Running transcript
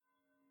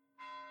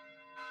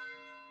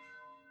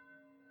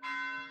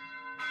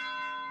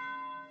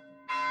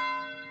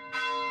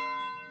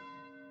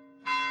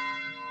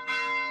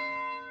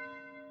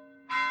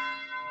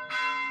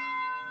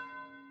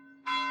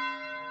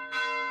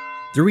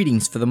The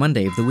readings for the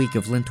Monday of the week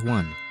of Lent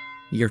 1,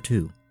 Year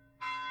 2.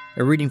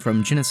 A reading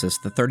from Genesis,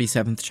 the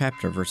 37th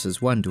chapter,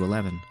 verses 1 to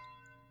 11.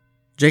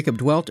 Jacob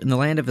dwelt in the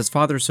land of his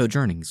father's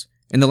sojournings,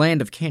 in the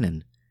land of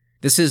Canaan.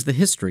 This is the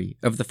history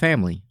of the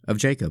family of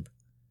Jacob.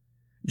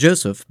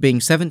 Joseph,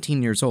 being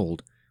 17 years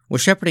old,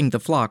 was shepherding the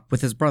flock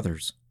with his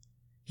brothers.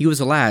 He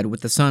was a lad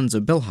with the sons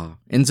of Bilhah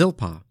and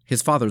Zilpah,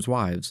 his father's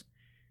wives.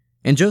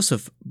 And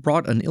Joseph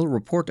brought an ill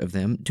report of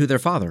them to their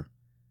father.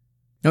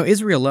 Now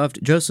Israel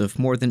loved Joseph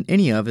more than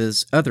any of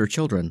his other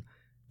children,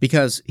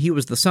 because he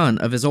was the son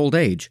of his old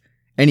age,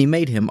 and he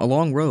made him a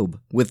long robe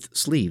with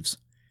sleeves.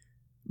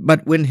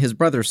 But when his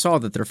brothers saw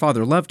that their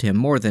father loved him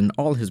more than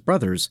all his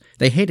brothers,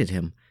 they hated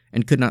him,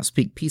 and could not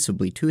speak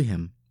peaceably to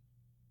him.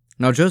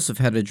 Now Joseph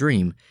had a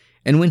dream,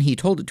 and when he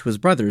told it to his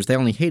brothers, they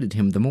only hated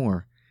him the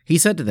more. He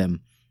said to them,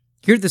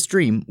 "Hear this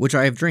dream which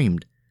I have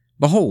dreamed.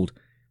 Behold,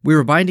 we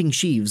were binding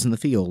sheaves in the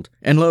field,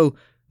 and lo,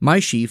 my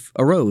sheaf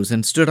arose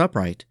and stood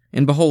upright,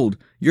 and behold,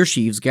 your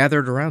sheaves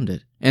gathered around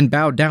it, and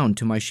bowed down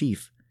to my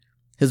sheaf."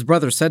 His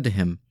brothers said to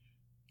him,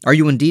 "Are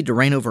you indeed to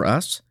reign over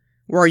us?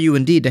 Or are you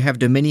indeed to have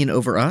dominion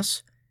over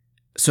us?"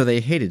 So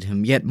they hated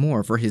him yet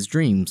more for his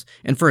dreams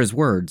and for his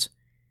words.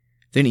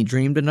 Then he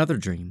dreamed another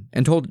dream,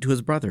 and told it to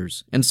his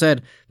brothers, and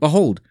said,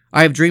 "Behold,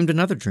 I have dreamed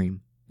another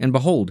dream, and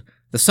behold,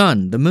 the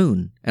sun, the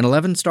moon, and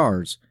 11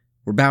 stars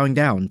were bowing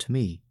down to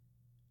me."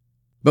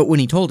 But when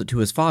he told it to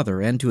his father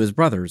and to his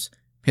brothers,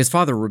 his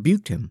father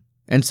rebuked him,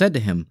 and said to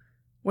him,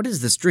 "What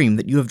is this dream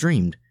that you have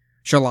dreamed?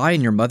 Shall I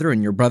and your mother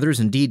and your brothers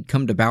indeed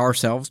come to bow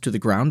ourselves to the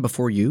ground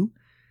before you?"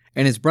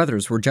 And his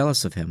brothers were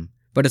jealous of him,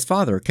 but his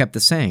father kept the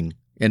saying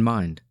in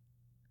mind.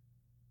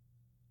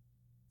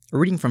 A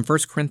reading from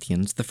 1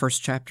 Corinthians, the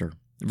 1st chapter,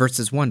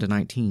 verses 1 to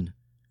 19.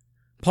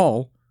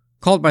 Paul,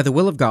 called by the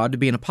will of God to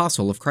be an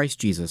apostle of Christ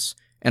Jesus,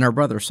 and our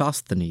brother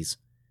Sosthenes,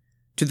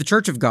 to the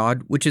church of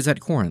God which is at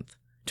Corinth,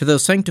 to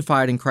those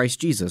sanctified in Christ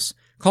Jesus,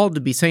 called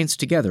to be saints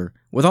together,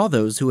 with all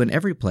those who in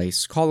every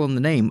place call on the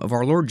name of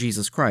our Lord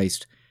Jesus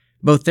Christ,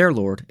 both their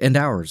Lord and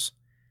ours.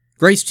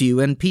 Grace to you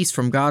and peace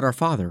from God our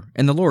Father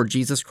and the Lord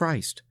Jesus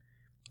Christ.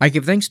 I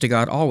give thanks to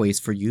God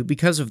always for you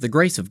because of the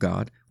grace of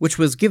God, which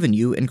was given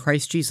you in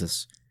Christ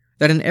Jesus,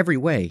 that in every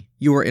way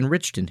you are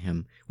enriched in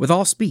him, with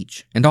all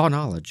speech and all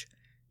knowledge,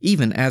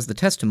 even as the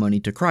testimony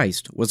to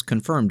Christ was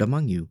confirmed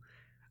among you,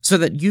 so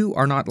that you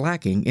are not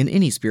lacking in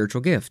any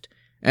spiritual gift,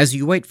 as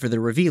you wait for the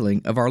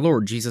revealing of our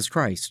Lord Jesus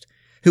Christ,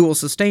 who will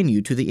sustain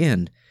you to the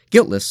end,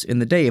 guiltless in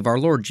the day of our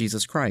Lord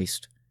Jesus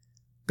Christ.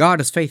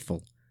 God is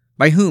faithful,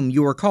 by whom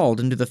you are called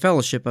into the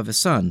fellowship of his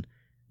Son,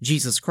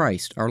 Jesus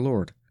Christ our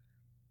Lord.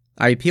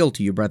 I appeal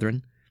to you,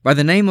 brethren, by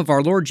the name of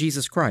our Lord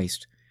Jesus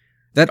Christ,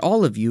 that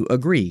all of you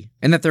agree,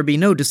 and that there be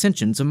no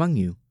dissensions among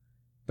you,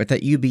 but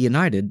that you be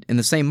united in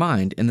the same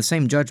mind and the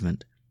same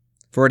judgment.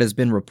 For it has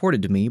been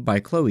reported to me by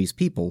Chloe's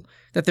people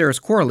that there is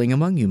quarreling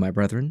among you, my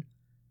brethren.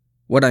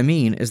 What I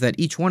mean is that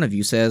each one of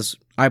you says,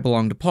 "I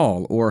belong to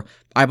Paul," or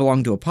 "I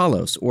belong to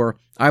Apollos," or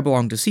 "I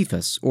belong to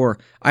Cephas," or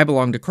 "I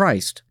belong to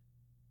Christ."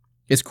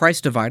 Is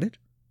Christ divided?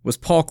 Was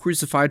Paul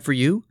crucified for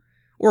you?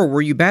 Or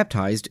were you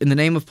baptized in the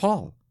name of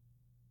Paul?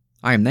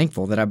 I am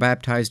thankful that I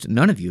baptized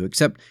none of you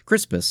except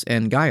Crispus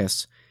and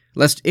Gaius,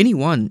 lest any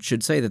one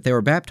should say that they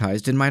were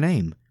baptized in my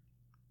name.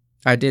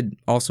 I did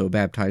also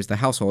baptize the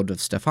household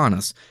of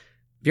Stephanas.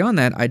 Beyond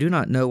that, I do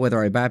not know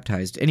whether I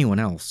baptized anyone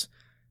else.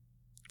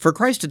 For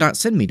Christ did not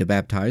send me to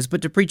baptize,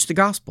 but to preach the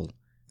gospel,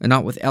 and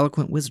not with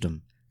eloquent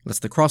wisdom,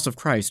 lest the cross of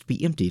Christ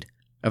be emptied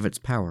of its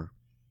power.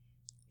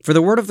 For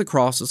the word of the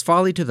cross is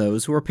folly to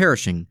those who are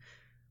perishing,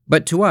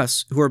 but to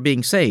us who are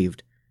being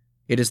saved,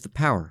 it is the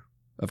power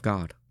of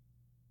God.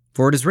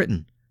 For it is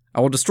written,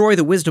 "I will destroy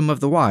the wisdom of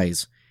the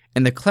wise,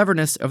 and the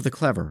cleverness of the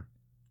clever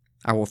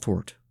I will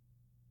thwart."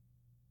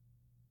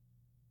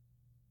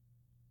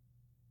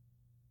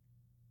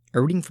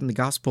 A reading from the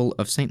Gospel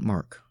of St.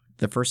 Mark,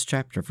 the 1st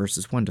chapter,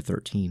 verses 1 to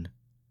 13.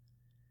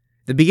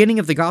 The beginning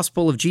of the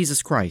gospel of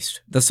Jesus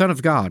Christ, the Son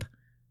of God,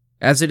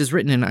 as it is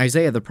written in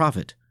Isaiah the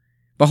prophet,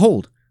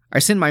 "Behold, I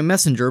send my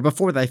messenger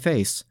before thy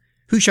face,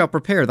 who shall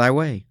prepare thy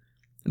way.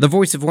 The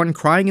voice of one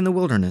crying in the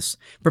wilderness,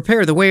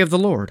 prepare the way of the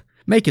Lord,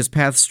 make his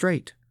path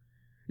straight."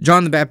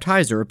 John the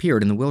Baptizer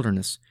appeared in the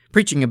wilderness,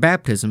 preaching a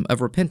baptism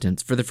of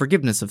repentance for the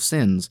forgiveness of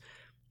sins.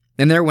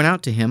 And there went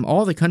out to him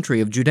all the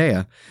country of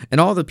Judea, and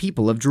all the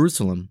people of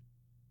Jerusalem.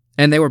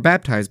 And they were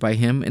baptized by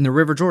him in the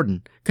river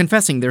Jordan,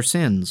 confessing their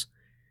sins.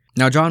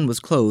 Now John was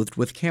clothed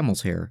with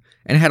camel's hair,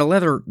 and had a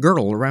leather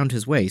girdle around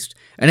his waist,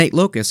 and ate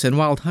locusts and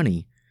wild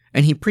honey.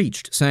 And he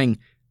preached, saying,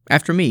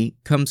 "After me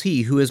comes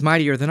he who is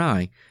mightier than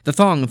I, the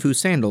thong of whose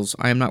sandals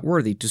I am not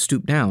worthy to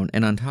stoop down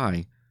and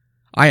untie.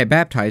 I have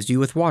baptized you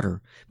with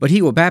water, but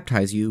he will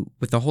baptize you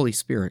with the Holy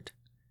Spirit."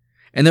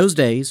 In those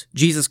days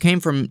Jesus came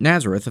from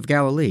Nazareth of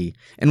Galilee,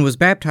 and was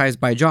baptized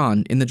by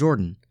John in the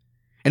Jordan.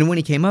 And when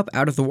he came up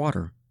out of the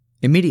water,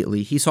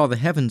 immediately he saw the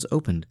heavens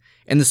opened,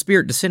 and the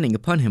Spirit descending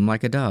upon him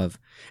like a dove.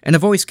 And a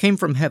voice came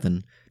from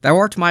heaven, "Thou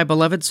art my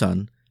beloved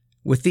Son,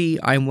 with thee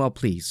I am well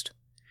pleased."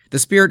 The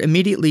Spirit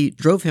immediately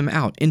drove him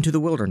out into the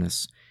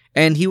wilderness,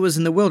 and he was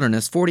in the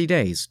wilderness 40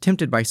 days,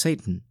 tempted by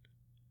Satan.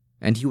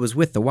 and he was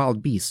with the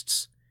wild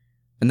beasts,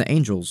 and the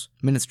angels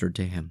ministered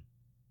to him.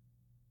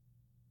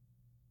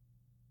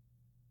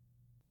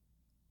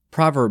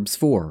 Proverbs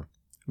 4,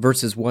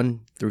 verses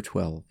 1 through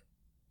 12.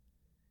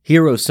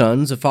 Hear, O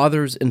sons, a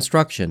father's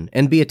instruction,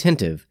 and be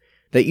attentive,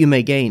 that you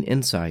may gain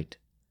insight.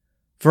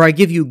 For I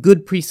give you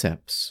good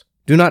precepts.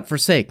 Do not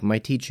forsake my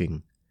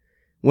teaching.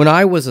 When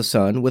I was a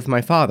son with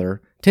my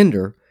father,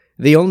 tender,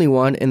 the only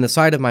one in the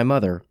sight of my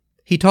mother,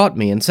 he taught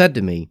me and said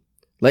to me,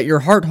 Let your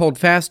heart hold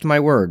fast my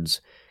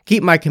words,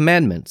 keep my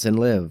commandments and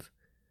live.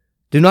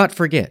 Do not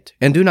forget,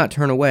 and do not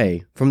turn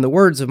away from the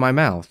words of my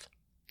mouth.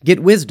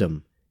 Get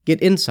wisdom,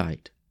 get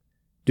insight.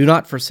 Do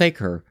not forsake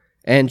her,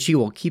 and she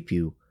will keep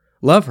you.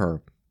 Love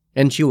her,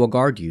 and she will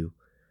guard you.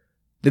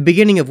 The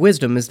beginning of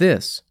wisdom is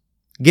this: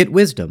 get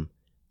wisdom,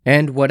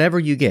 and whatever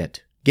you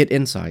get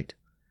insight.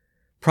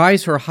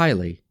 Prize her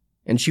highly,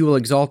 and she will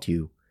exalt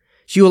you.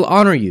 She will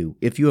honor you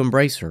if you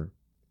embrace her.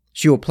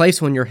 She will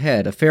place on your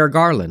head a fair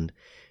garland.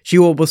 She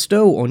will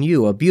bestow on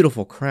you a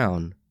beautiful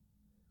crown.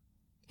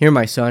 Hear,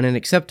 my son, and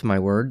accept my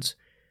words,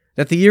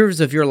 that the years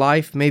of your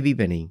life may be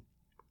many.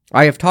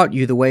 I have taught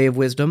you the way of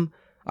wisdom.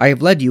 I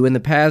have led you in the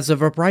paths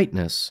of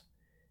uprightness.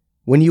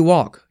 When you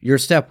walk, your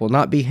step will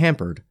not be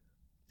hampered,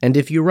 and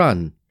if you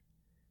run,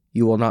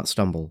 you will not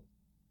stumble.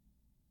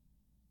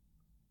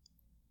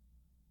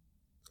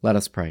 Let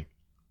us pray.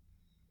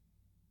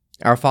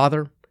 Our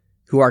Father,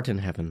 who art in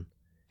heaven,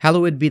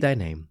 hallowed be thy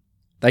name.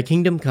 Thy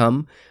kingdom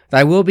come,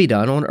 thy will be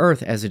done on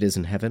earth as it is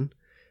in heaven.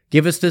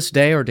 Give us this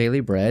day our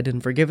daily bread,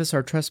 and forgive us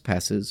our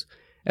trespasses,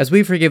 as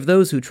we forgive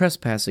those who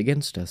trespass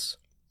against us.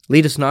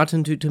 Lead us not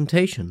into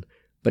temptation,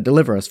 but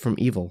deliver us from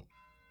evil.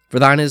 For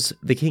thine is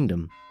the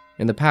kingdom,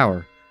 and the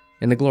power,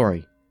 and the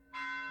glory,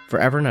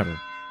 forever and ever.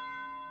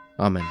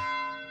 Amen.